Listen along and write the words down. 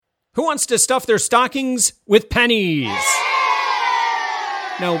Who wants to stuff their stockings with pennies?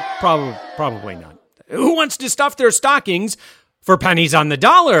 No, probably not. Who wants to stuff their stockings for pennies on the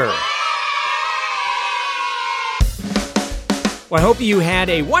dollar? Well, I hope you had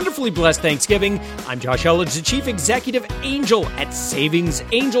a wonderfully blessed Thanksgiving. I'm Josh Elledge, the Chief Executive Angel at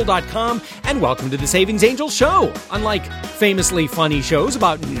SavingsAngel.com, and welcome to the Savings Angel Show. Unlike famously funny shows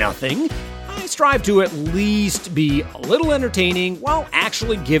about nothing, I strive to at least be a little entertaining while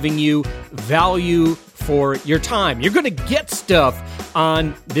actually giving you value for your time. You're going to get stuff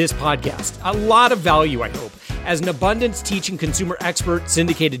on this podcast. A lot of value, I hope. As an abundance teaching consumer expert,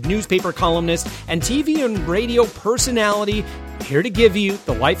 syndicated newspaper columnist, and TV and radio personality, I'm here to give you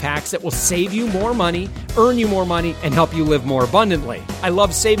the life hacks that will save you more money, earn you more money, and help you live more abundantly. I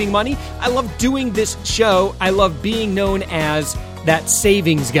love saving money. I love doing this show. I love being known as that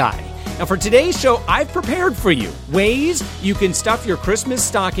savings guy. Now, for today's show, I've prepared for you ways you can stuff your Christmas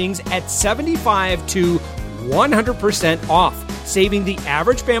stockings at 75 to 100% off, saving the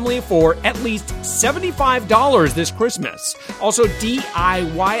average family of four at least $75 this Christmas. Also,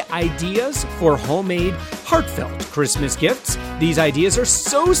 DIY ideas for homemade, heartfelt Christmas gifts. These ideas are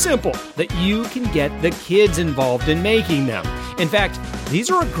so simple that you can get the kids involved in making them. In fact, these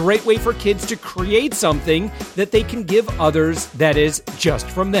are a great way for kids to create something that they can give others that is just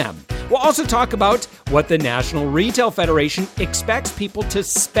from them. We'll also talk about what the National Retail Federation expects people to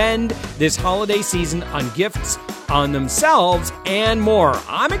spend this holiday season on gifts, on themselves, and more.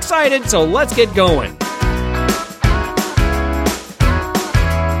 I'm excited, so let's get going.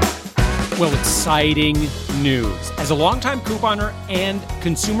 Well, exciting news. As a longtime couponer and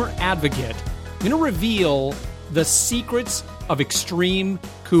consumer advocate, I'm going to reveal the secrets of extreme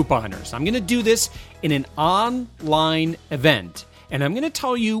couponers. I'm going to do this in an online event. And I'm going to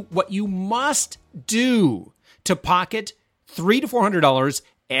tell you what you must do to pocket $300 to $400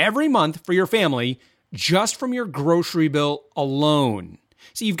 every month for your family just from your grocery bill alone.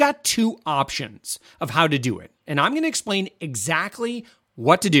 So you've got two options of how to do it. And I'm going to explain exactly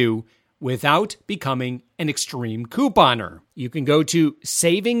what to do without becoming an extreme couponer. You can go to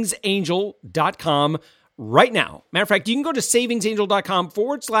SavingsAngel.com right now. Matter of fact, you can go to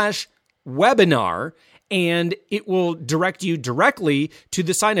SavingsAngel.com/webinar, and it will direct you directly to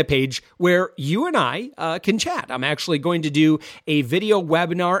the sign-up page where you and I can chat. I'm actually going to do a video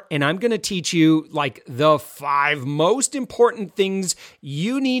webinar, and I'm going to teach you like the 5 most important things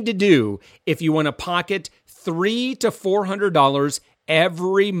you need to do if you want to pocket $300 to $400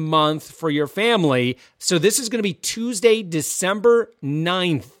 every month for your family. So this is going to be Tuesday, December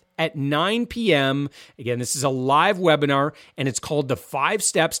 9th. At 9 p.m. Again, this is a live webinar, and it's called The 5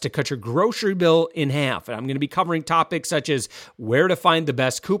 Steps to Cut Your Grocery Bill in Half. And I'm going to be covering topics such as where to find the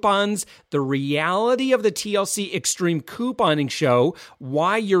best coupons, the reality of the TLC Extreme Couponing Show,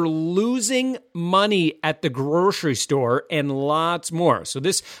 why you're losing money at the grocery store, and lots more. So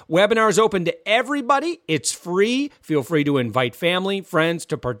this webinar is open to everybody. It's free. Feel free to invite family, friends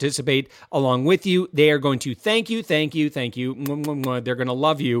to participate along with you. They are going to thank you. They're going to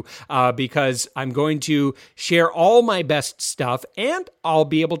love you. Because I'm going to share all my best stuff and I'll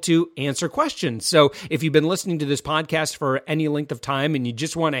be able to answer questions. So if you've been listening to this podcast for any length of time and you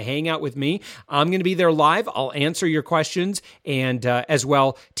just want to hang out with me, I'm going to be there live. I'll answer your questions and as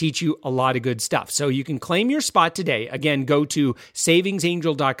well teach you a lot of good stuff. So you can claim your spot today. Again, go to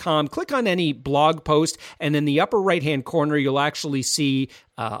SavingsAngel.com, click on any blog post, and in the upper right-hand corner, you'll actually see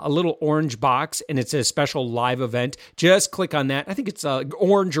a little orange box, and it's a special live event. Just click on that. I think it's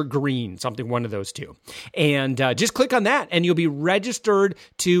orange or green, one of those two. And just click on that, and you'll be registered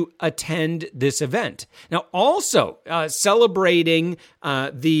to attend this event. Now, also celebrating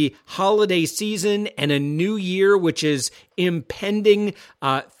the holiday season and a new year, which is impending,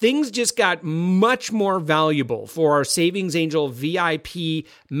 things just got much more valuable for our Savings Angel VIP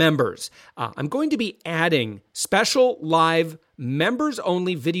members. I'm going to be adding special live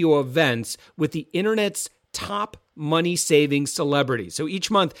members-only video events with the internet's top money-saving celebrities. So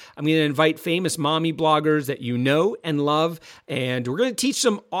each month, I'm going to invite famous mommy bloggers that you know and love, and we're going to teach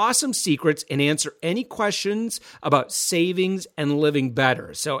some awesome secrets and answer any questions about savings and living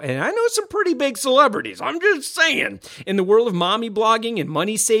better. So, and I know some pretty big celebrities. I'm just saying, in the world of mommy blogging and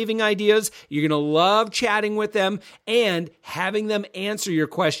money-saving ideas, you're going to love chatting with them and having them answer your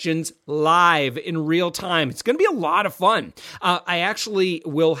questions live in real time. It's going to be a lot of fun. I actually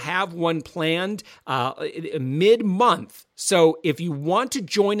will have one planned mid mid-month. So if you want to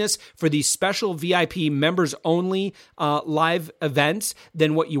join us for these special VIP members only live events,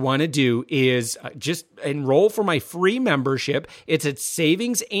 then what you want to do is just enroll for my free membership. It's at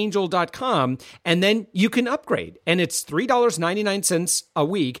savingsangel.com, and then you can upgrade. And it's $3.99 a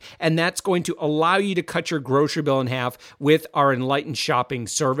week, and that's going to allow you to cut your grocery bill in half with our Enlightened Shopping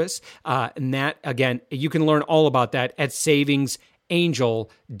service. And that, again, you can learn all about that at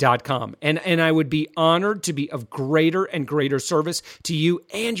savingsangel.com. And I would be honored to be of greater and greater service to you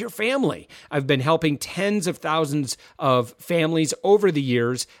and your family. I've been helping tens of thousands of families over the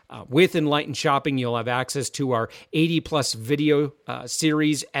years. With Enlightened Shopping, you'll have access to our 80-plus video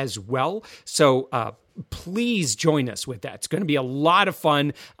series as well. So please join us with that. It's going to be a lot of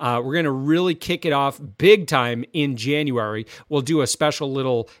fun. We're going to really kick it off big time in January. We'll do a special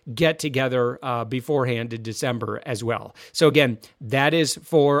little get-together beforehand in December as well. So again, that is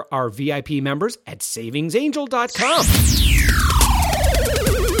for our VIP members at savingsangel.com.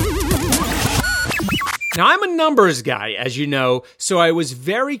 Now, I'm a numbers guy, as you know, so I was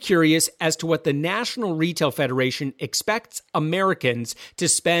very curious as to what the National Retail Federation expects Americans to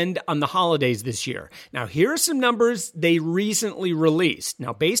spend on the holidays this year. Now, here are some numbers they recently released.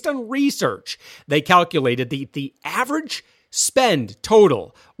 Now, based on research, they calculated the average spend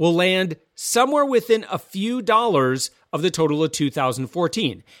total will land somewhere within a few dollars of the total of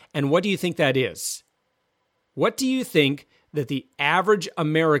 2014. And what do you think that is? What do you think that the average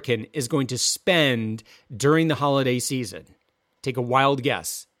American is going to spend during the holiday season? Take a wild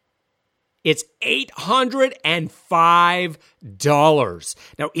guess. It's $805.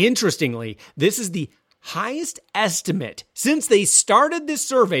 Now, interestingly, this is the highest estimate since they started this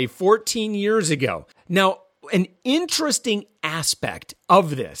survey 14 years ago. Now, an interesting aspect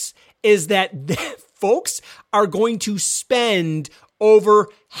of this is that folks are going to spend over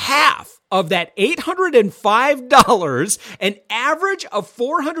half of that $805, an average of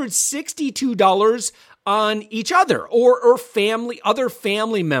 $462 on each other or other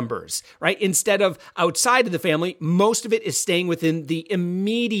family members, right? Instead of outside of the family, most of it is staying within the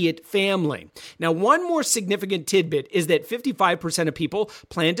immediate family. Now, one more significant tidbit is that 55% of people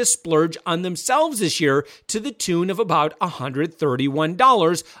plan to splurge on themselves this year to the tune of about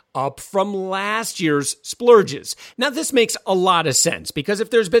 $131, up from last year's splurges. Now, this makes a lot of sense because if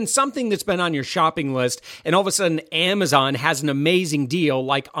there's been something that's been on your shopping list and all of a sudden Amazon has an amazing deal,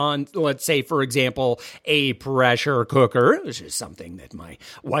 like on, let's say, for example, a pressure cooker, which is something that my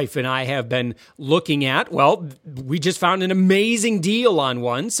wife and I have been looking at. Well, we just found an amazing deal on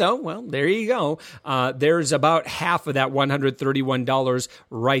one. So, well, there you go. There's about half of that $131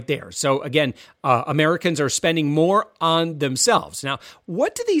 right there. So again, Americans are spending more on themselves. Now,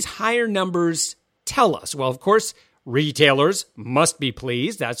 what do these higher numbers tell us? Well, of course, retailers must be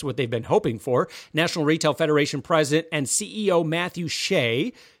pleased. That's what they've been hoping for. National Retail Federation President and CEO Matthew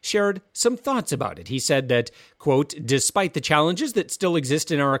Shea shared some thoughts about it. He said that, quote, despite the challenges that still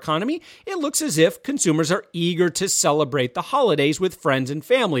exist in our economy, it looks as if consumers are eager to celebrate the holidays with friends and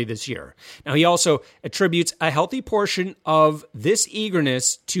family this year. Now, he also attributes a healthy portion of this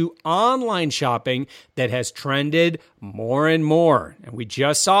eagerness to online shopping that has trended more and more. And we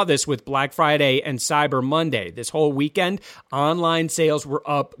just saw this with Black Friday and Cyber Monday. This whole weekend, online sales were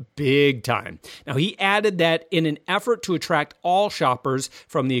up big time. Now, he added that in an effort to attract all shoppers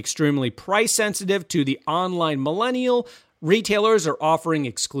from the extremely price-sensitive to the online millennial, retailers are offering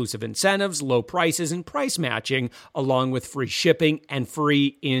exclusive incentives, low prices, and price matching, along with free shipping and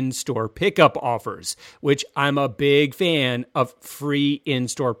free in-store pickup offers, which I'm a big fan of. Free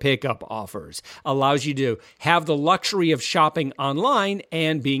in-store pickup offers allows you to have the luxury of shopping online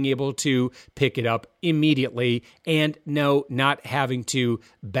and being able to pick it up immediately and not having to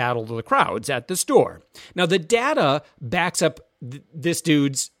battle the crowds at the store. Now, the data backs up this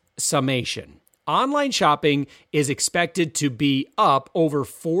dude's summation. Online shopping is expected to be up over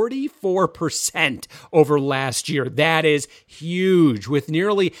 44% over last year. That is huge, with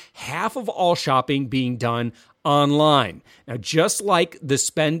nearly half of all shopping being done online. Now, just like the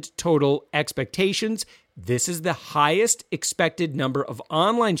spend total expectations, this is the highest expected number of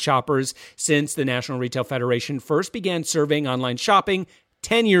online shoppers since the National Retail Federation first began surveying online shopping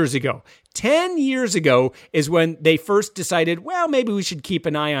 10 years ago. 10 years ago is when they first decided, well, maybe we should keep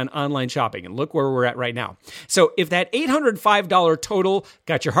an eye on online shopping. And look where we're at right now. So if that $805 total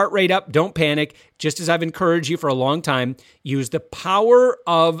got your heart rate up, don't panic. Just as I've encouraged you for a long time, use the power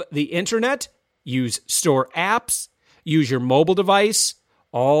of the internet, use store apps, use your mobile device,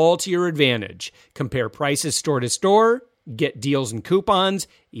 all to your advantage. Compare prices store to store, get deals and coupons,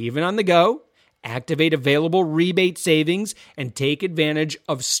 even on the go. Activate available rebate savings and take advantage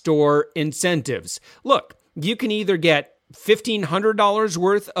of store incentives. Look, You can either get $1,500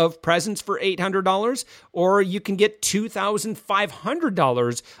 worth of presents for $800, or you can get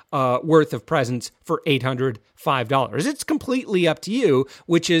 $2,500 worth of presents for $805. It's completely up to you,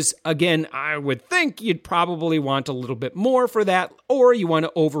 which is, again, I would think you'd probably want a little bit more for that, or you want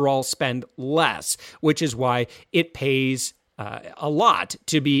to overall spend less, which is why it pays a lot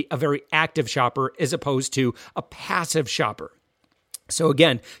to be a very active shopper as opposed to a passive shopper. So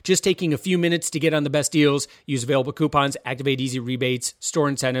again, just taking a few minutes to get on the best deals, use available coupons, activate easy rebates, store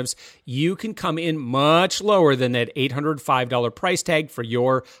incentives, you can come in much lower than that $805 price tag for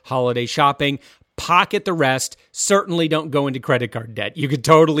your holiday shopping. Pocket the rest. Certainly don't go into credit card debt. You could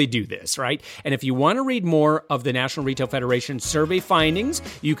totally do this, right? And if you want to read more of the National Retail Federation survey findings,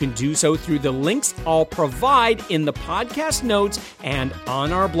 you can do so through the links I'll provide in the podcast notes and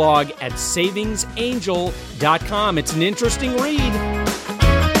on our blog at savingsangel.com. It's an interesting read.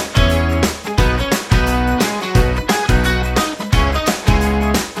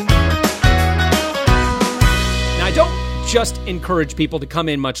 Just encourage people to come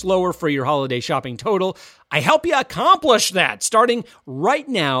in much lower for your holiday shopping total. I help you accomplish that, starting right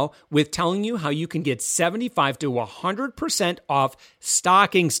now with telling you how you can get 75 to 100% off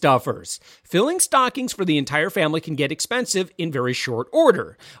stocking stuffers. Filling stockings for the entire family can get expensive in very short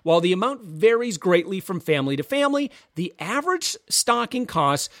order. While the amount varies greatly from family to family, the average stocking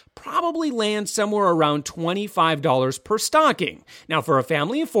cost probably lands somewhere around $25 per stocking. Now, for a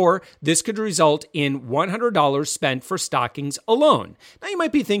family of 4, this could result in $100 spent for stockings alone. Now, you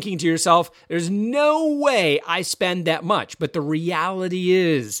might be thinking to yourself, there's no way I spend that much. But the reality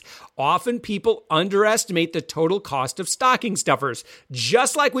is, often people underestimate the total cost of stocking stuffers,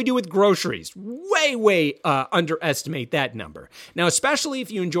 just like we do with groceries. Way underestimate that number. Now, especially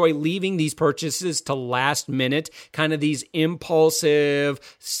if you enjoy leaving these purchases to last minute, kind of these impulsive,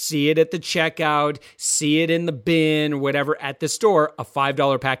 see it at the checkout, see it in the bin, or whatever at the store, a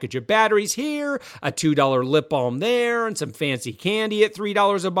 $5 package of batteries here, a $2 lip balm there, and some fancy candy at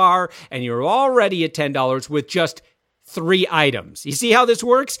 $3 a bar, and you're already at $10 with just 3 items. You see how this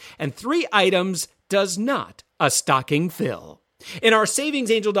works? And 3 items does not a stocking fill. In our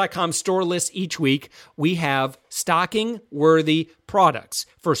savingsangel.com store list each week, we have stocking-worthy products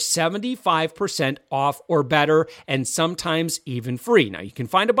for 75% off or better, and sometimes even free. Now, you can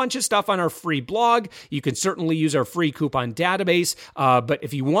find a bunch of stuff on our free blog. You can certainly use our free coupon database, but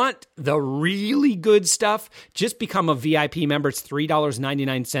if you want the really good stuff, just become a VIP member. It's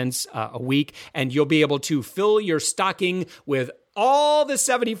 $3.99 a week, and you'll be able to fill your stocking with all the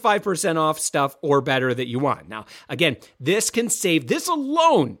 75% off stuff or better that you want. Now, again, this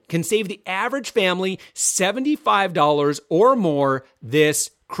alone can save the average family $75 or more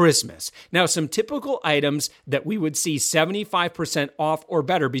this Christmas. Now, some typical items that we would see 75% off or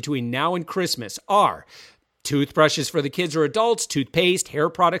better between now and Christmas are toothbrushes for the kids or adults, toothpaste, hair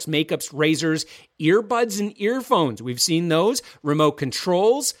products, makeups, razors, earbuds and earphones. We've seen those. Remote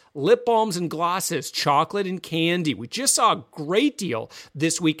controls, lip balms and glosses, chocolate and candy. We just saw a great deal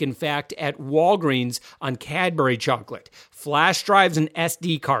this week, in fact, at Walgreens on Cadbury chocolate. Flash drives and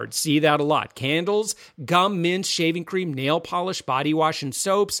SD cards. See that a lot. Candles, gum, mints, shaving cream, nail polish, body wash and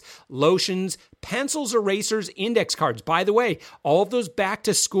soaps, lotions, pencils, erasers, index cards. By the way, all of those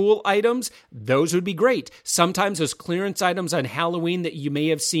back-to-school items, those would be great. Sometimes those clearance items on Halloween that you may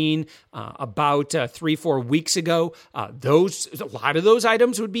have seen about 3-4 weeks ago, a lot of those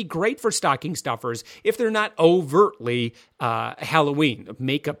items would be great for stocking stuffers if they're not overtly Halloween.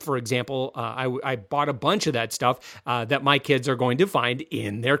 Makeup, for example, I bought a bunch of that stuff that my kids are going to find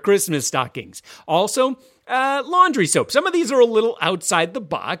in their Christmas stockings. Also, laundry soap. Some of these are a little outside the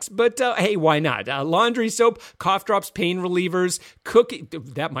box, but hey, why not? Laundry soap, cough drops, pain relievers, cookie.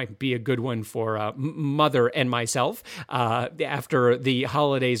 That might be a good one for mother and myself after the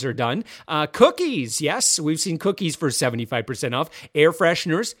holidays are done. Cookies. Yes, we've seen cookies for 75% off. Air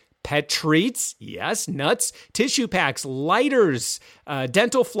fresheners. Pet treats, yes, nuts, tissue packs, lighters,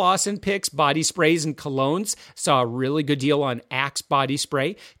 dental floss and picks, body sprays and colognes. Saw a really good deal on Axe body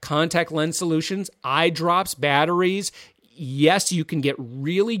spray, contact lens solutions, eye drops, batteries. Yes, you can get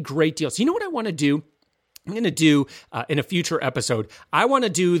really great deals. You know what I want to do? I'm going to do in a future episode, I want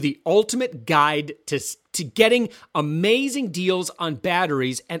to do the ultimate guide to getting amazing deals on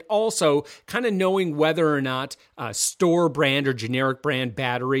batteries, and also kind of knowing whether or not store brand or generic brand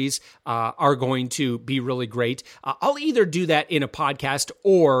batteries are going to be really great. I'll either do that in a podcast,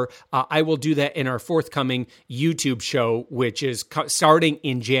 or I will do that in our forthcoming YouTube show, which is starting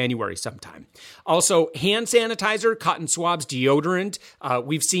in January sometime. Also, hand sanitizer, cotton swabs, deodorant.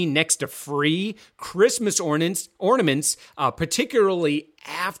 We've seen next to free Christmas ornaments, particularly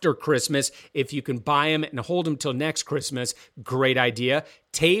after Christmas. If you can buy them and hold them till next Christmas, great idea.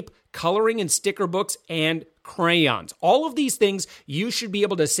 Tape, coloring and sticker books, and crayons. All of these things you should be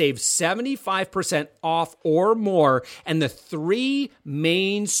able to save 75% off or more. And the three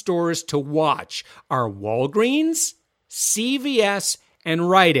main stores to watch are Walgreens, CVS, and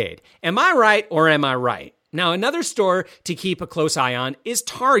Rite Aid. Am I right or am I right? Now, another store to keep a close eye on is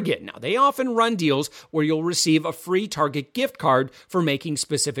Target. Now, they often run deals where you'll receive a free Target gift card for making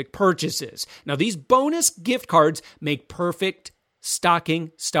specific purchases. Now, these bonus gift cards make perfect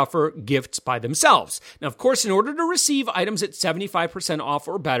stocking stuffer gifts by themselves. Now, of course, in order to receive items at 75% off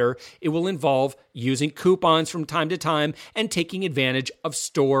or better, it will involve using coupons from time to time and taking advantage of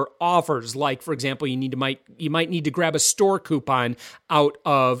store offers. Like, for example, you might need to grab a store coupon out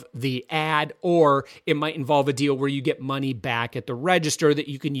of the ad, or it might involve a deal where you get money back at the register that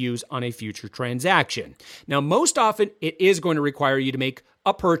you can use on a future transaction. Now, most often, it is going to require you to make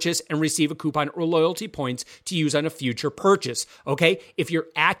a purchase and receive a coupon or loyalty points to use on a future purchase. Okay? If you're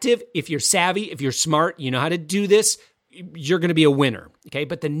active, if you're savvy, if you're smart, you know how to do this, you're going to be a winner. Okay?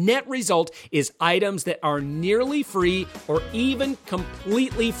 But the net result is items that are nearly free or even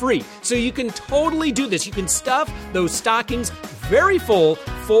completely free. So you can totally do this. You can stuff those stockings very full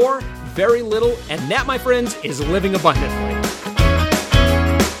for very little. And that, my friends, is living abundantly.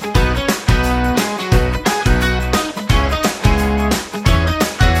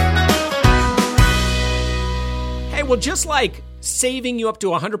 Well, just like saving you up to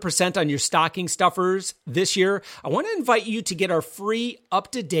 100% on your stocking stuffers this year, I want to invite you to get our free,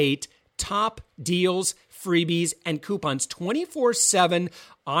 up-to-date top deals, freebies, and coupons 24/7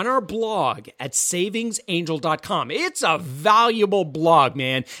 on our blog at savingsangel.com. It's a valuable blog,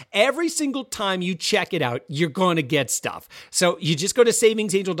 man. Every single time you check it out, you're going to get stuff. So you just go to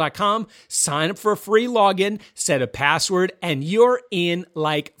savingsangel.com, sign up for a free login, set a password, and you're in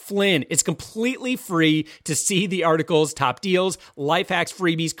like Flynn. It's completely free to see the articles, top deals, life hacks,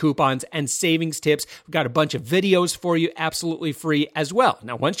 freebies, coupons, and savings tips. We've got a bunch of videos for you absolutely free as well.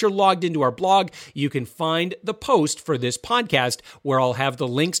 Now, once you're logged into our blog, you can find the post for this podcast where I'll have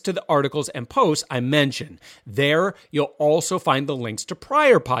the links to the articles and posts I mentioned. There, you'll also find the links to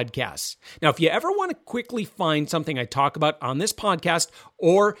prior podcasts. Now, if you ever want to quickly find something I talk about on this podcast,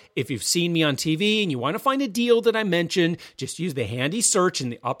 or if you've seen me on TV and you want to find a deal that I mentioned, just use the handy search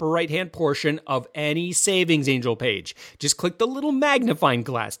in the upper right-hand portion of any Savings Angel page. Just click the little magnifying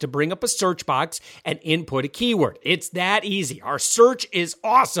glass to bring up a search box and input a keyword. It's that easy. Our search is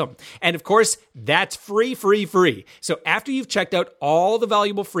awesome. And of course, that's free. So after you've checked out all the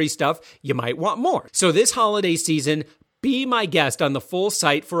valuable free stuff, you might want more. So this holiday season, be my guest on the full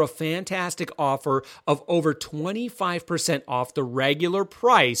site for a fantastic offer of over 25% off the regular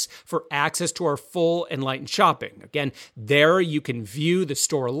price for access to our full Enlightened Shopping. Again, there you can view the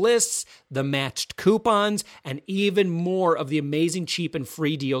store lists, the matched coupons, and even more of the amazing cheap and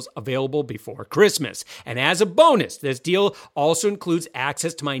free deals available before Christmas. And as a bonus, this deal also includes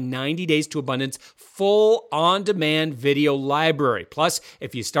access to my 90 Days to Abundance full on-demand video library. Plus,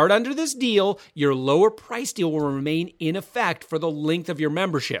 if you start under this deal, your lower price deal will remain in effect for the length of your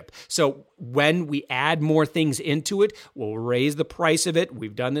membership. So when we add more things into it, we'll raise the price of it.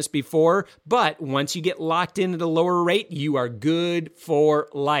 We've done this before, but once you get locked in at a lower rate, you are good for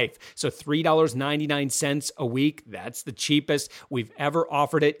life. So $3.99 a week, that's the cheapest we've ever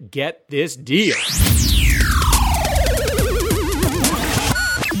offered it. Get this deal.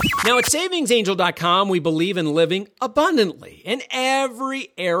 Now, at savingsangel.com, we believe in living abundantly in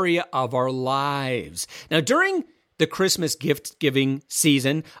every area of our lives. Now, during the Christmas gift-giving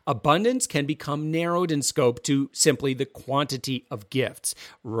season, abundance can become narrowed in scope to simply the quantity of gifts,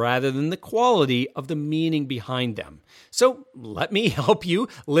 rather than the quality of the meaning behind them. So let me help you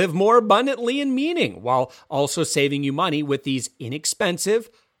live more abundantly in meaning, while also saving you money with these inexpensive,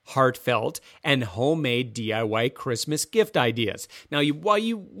 heartfelt, and homemade DIY Christmas gift ideas. Now, while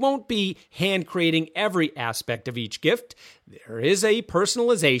you won't be hand creating every aspect of each gift, there is a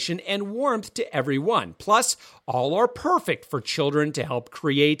personalization and warmth to every one. Plus, all are perfect for children to help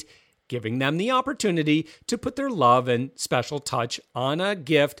create, giving them the opportunity to put their love and special touch on a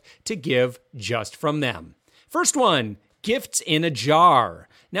gift to give just from them. First one, gifts in a jar.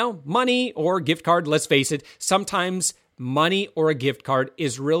 Now, money or gift card, let's face it, sometimes money or a gift card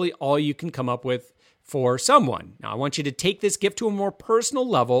is really all you can come up with for someone. Now, I want you to take this gift to a more personal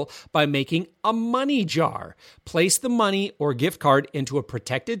level by making a money jar. Place the money or gift card into a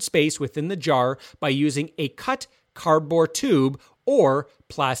protected space within the jar by using a cut cardboard tube or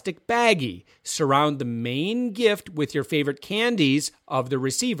plastic baggie. Surround the main gift with your favorite candies of the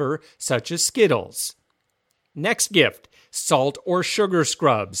receiver, such as Skittles. Next gift, salt or sugar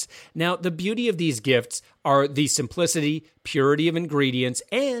scrubs. Now, the beauty of these gifts are the simplicity, purity of ingredients,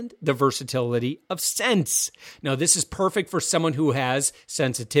 and the versatility of scents. Now, this is perfect for someone who has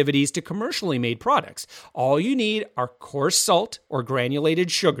sensitivities to commercially made products. All you need are coarse salt or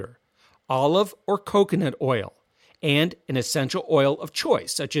granulated sugar, olive or coconut oil, and an essential oil of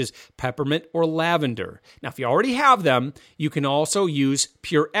choice, such as peppermint or lavender. Now, if you already have them, you can also use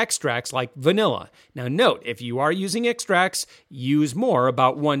pure extracts like vanilla. Now, note, if you are using extracts, use more,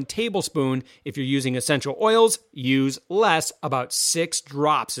 about 1 tablespoon. If you're using essential oils, use less, about 6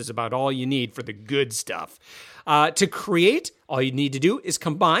 drops is about all you need for the good stuff. To create, all you need to do is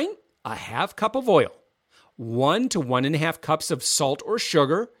combine a half cup of oil, 1 to 1.5 cups of salt or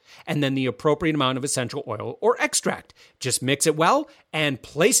sugar, and then the appropriate amount of essential oil or extract. Just mix it well and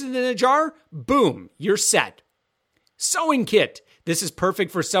place it in a jar. Boom, you're set. Sewing kit. This is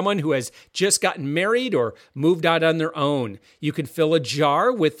perfect for someone who has just gotten married or moved out on their own. You can fill a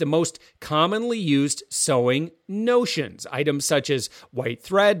jar with the most commonly used sewing notions, items such as white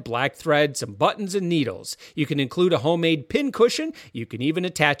thread, black thread, some buttons, and needles. You can include a homemade pin cushion. You can even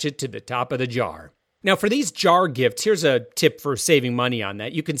attach it to the top of the jar. Now, for these jar gifts, here's a tip for saving money on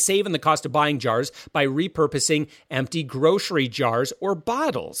that. You can save on the cost of buying jars by repurposing empty grocery jars or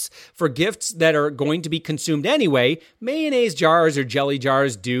bottles. For gifts that are going to be consumed anyway, mayonnaise jars or jelly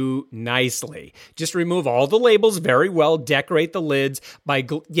jars do nicely. Just remove all the labels very well, decorate the lids by,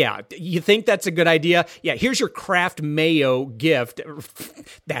 you think that's a good idea? Yeah, here's your Kraft Mayo gift.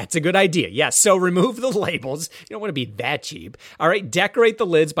 That's a good idea. Yes, so remove the labels. You don't want to be that cheap. All right, decorate the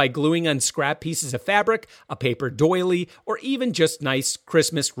lids by gluing on scrap pieces of fabric, a paper doily, or even just nice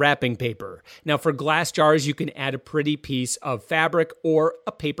Christmas wrapping paper. Now, for glass jars, you can add a pretty piece of fabric or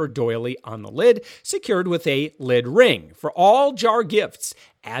a paper doily on the lid, secured with a lid ring. For all jar gifts,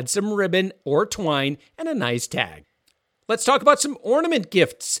 add some ribbon or twine and a nice tag. Let's talk about some ornament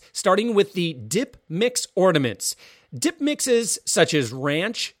gifts, starting with the dip mix ornaments. Dip mixes such as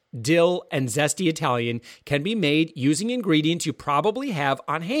ranch, dill, and zesty Italian can be made using ingredients you probably have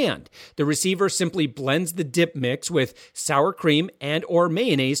on hand. The receiver simply blends the dip mix with sour cream and or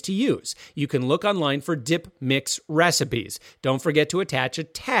mayonnaise to use. You can look online for dip mix recipes. Don't forget to attach a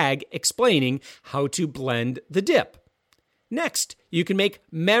tag explaining how to blend the dip. Next, you can make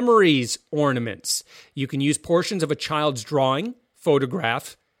memories ornaments. You can use portions of a child's drawing,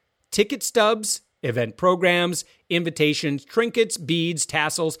 photograph, ticket stubs, event programs, invitations, trinkets, beads,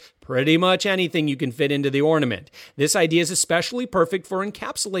 tassels, pretty much anything you can fit into the ornament. This idea is especially perfect for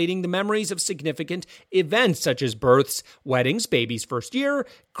encapsulating the memories of significant events such as births, weddings, baby's first year,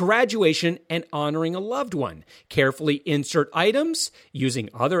 graduation, and honoring a loved one. Carefully insert items using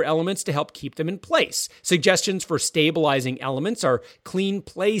other elements to help keep them in place. Suggestions for stabilizing elements are clean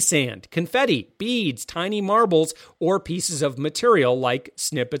play sand, confetti, beads, tiny marbles, or pieces of material like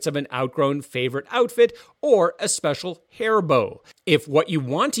snippets of an outgrown favorite outfit or a special hair bow. If what you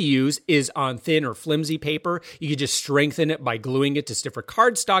want to use is on thin or flimsy paper, you can just strengthen it by gluing it to stiffer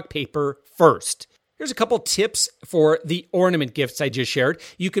cardstock paper first. Here's a couple tips for the ornament gifts I just shared.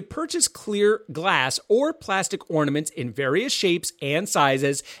 You could purchase clear glass or plastic ornaments in various shapes and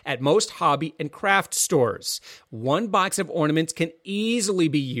sizes at most hobby and craft stores. One box of ornaments can easily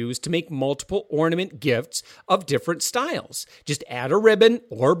be used to make multiple ornament gifts of different styles. Just add a ribbon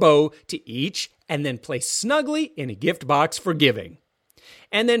or bow to each and then place snugly in a gift box for giving.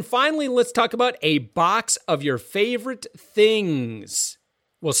 And then finally, let's talk about a box of your favorite things.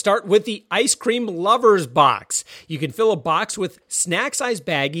 We'll start with the Ice Cream Lovers Box. You can fill a box with snack-sized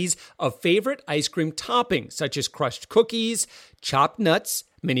baggies of favorite ice cream toppings, such as crushed cookies, chopped nuts,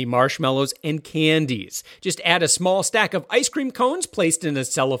 mini marshmallows, and candies. Just add a small stack of ice cream cones placed in a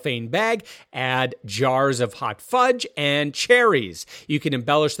cellophane bag. Add jars of hot fudge and cherries. You can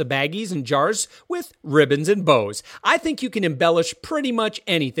embellish the baggies and jars with ribbons and bows. I think you can embellish pretty much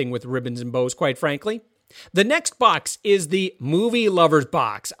anything with ribbons and bows, quite frankly. The next box is the Movie Lovers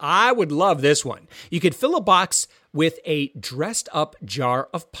Box. I would love this one. You could fill a box with a dressed-up jar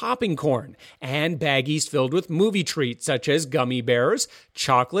of popping corn and baggies filled with movie treats such as gummy bears,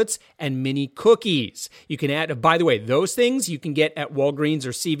 chocolates, and mini cookies. You can add, by the way, those things you can get at Walgreens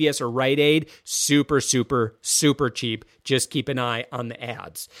or CVS or Rite Aid. Super, super, super cheap. Just keep an eye on the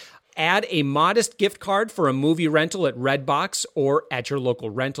ads. Add a modest gift card for a movie rental at Redbox or at your local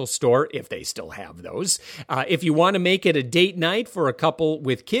rental store, if they still have those. If you want to make it a date night for a couple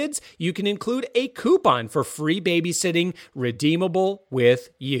with kids, you can include a coupon for free babysitting redeemable with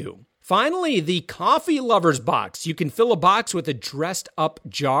you. Finally, the Coffee Lovers Box. You can fill a box with a dressed-up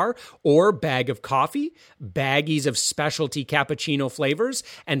jar or bag of coffee, baggies of specialty cappuccino flavors,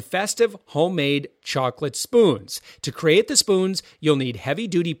 and festive homemade chocolate spoons. To create the spoons, you'll need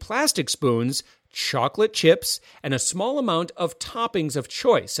heavy-duty plastic spoons, chocolate chips, and a small amount of toppings of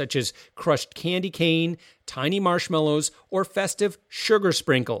choice, such as crushed candy cane, tiny marshmallows, or festive sugar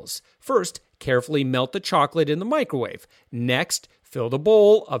sprinkles. First, carefully melt the chocolate in the microwave. Next, fill the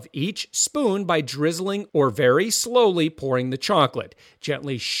bowl of each spoon by drizzling or very slowly pouring the chocolate.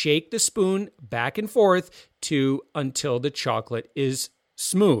 Gently shake the spoon back and forth until the chocolate is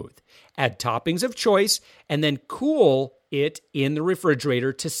smooth. Add toppings of choice and then cool it in the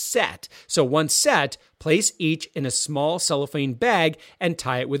refrigerator to set. So once set, place each in a small cellophane bag and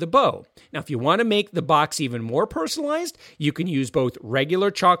tie it with a bow. Now, if you want to make the box even more personalized, you can use both regular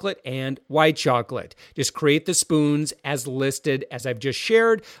chocolate and white chocolate. Just create the spoons as listed as I've just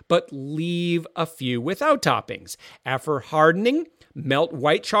shared, but leave a few without toppings. After hardening, melt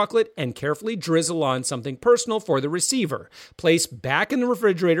white chocolate and carefully drizzle on something personal for the receiver. Place back in the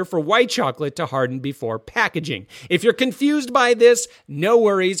refrigerator for white chocolate to harden before packaging. If you're confused by this, no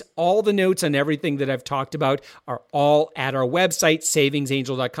worries. All the notes on everything that I've talked about are all at our website,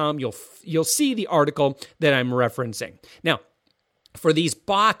 savingsangel.com. You'll see the article that I'm referencing. Now, for these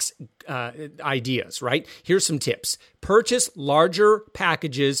box ideas, right? Here's some tips. Purchase larger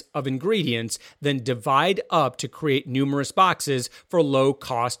packages of ingredients, then divide up to create numerous boxes for low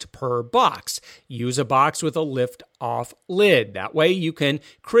cost per box. Use a box with a lift-off lid. That way you can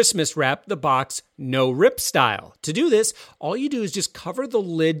Christmas wrap the box no-rip style. To do this, all you do is just cover the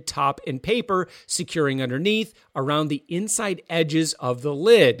lid top in paper, securing underneath around the inside edges of the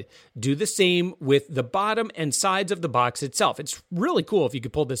lid. Do the same with the bottom and sides of the box itself. It's really cool if you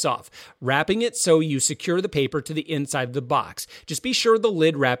could pull this off. Wrapping it so you secure the paper to the inside of the box. Just be sure the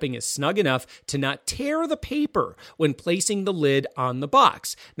lid wrapping is snug enough to not tear the paper when placing the lid on the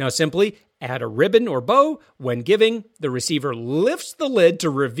box. Now simply add a ribbon or bow. When giving, the receiver lifts the lid to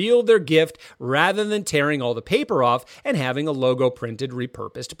reveal their gift rather than tearing all the paper off and having a logo printed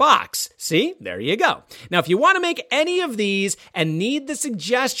repurposed box. See? There you go. Now, if you want to make any of these and need the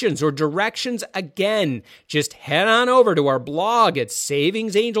suggestions or directions again, just head on over to our blog at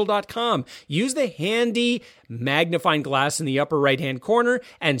savingsangel.com. Use the handy magnifying glass in the upper right-hand corner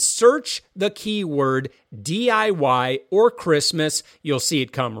and search the keyword DIY or Christmas. You'll see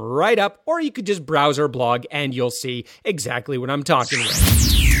it come right up, or you could just browse our blog and you'll see exactly what I'm talking about.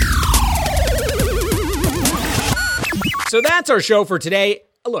 So that's our show for today.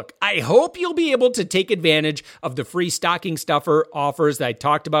 Look, I hope you'll be able to take advantage of the free stocking stuffer offers that I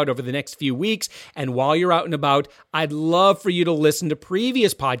talked about over the next few weeks. And while you're out and about, I'd love for you to listen to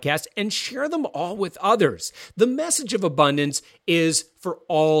previous podcasts and share them all with others. The message of abundance is for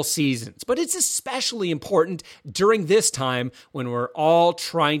all seasons, but it's especially important during this time when we're all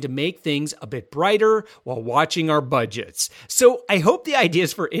trying to make things a bit brighter while watching our budgets. So I hope the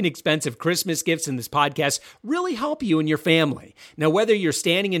ideas for inexpensive Christmas gifts in this podcast really help you and your family. Now, whether you're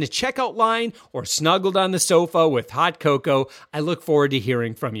standing in a checkout line or snuggled on the sofa with hot cocoa, I look forward to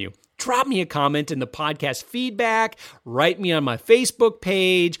hearing from you. Drop me a comment in the podcast feedback, write me on my Facebook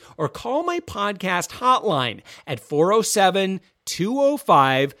page, or call my podcast hotline at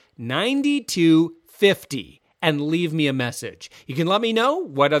 407-205-9250 and leave me a message. You can let me know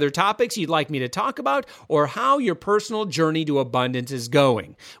what other topics you'd like me to talk about or how your personal journey to abundance is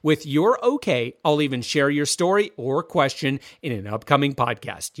going. With your okay, I'll even share your story or question in an upcoming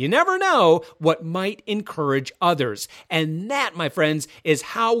podcast. You never know what might encourage others. And that, my friends, is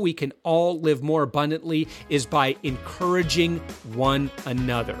how we can all live more abundantly, is by encouraging one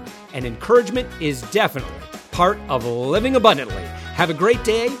another. And encouragement is definitely part of living abundantly. Have a great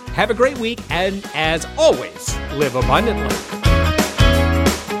day, have a great week, and as always, live abundantly.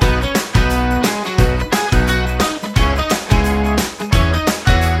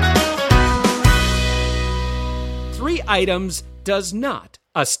 3 items does not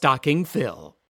a stocking fill.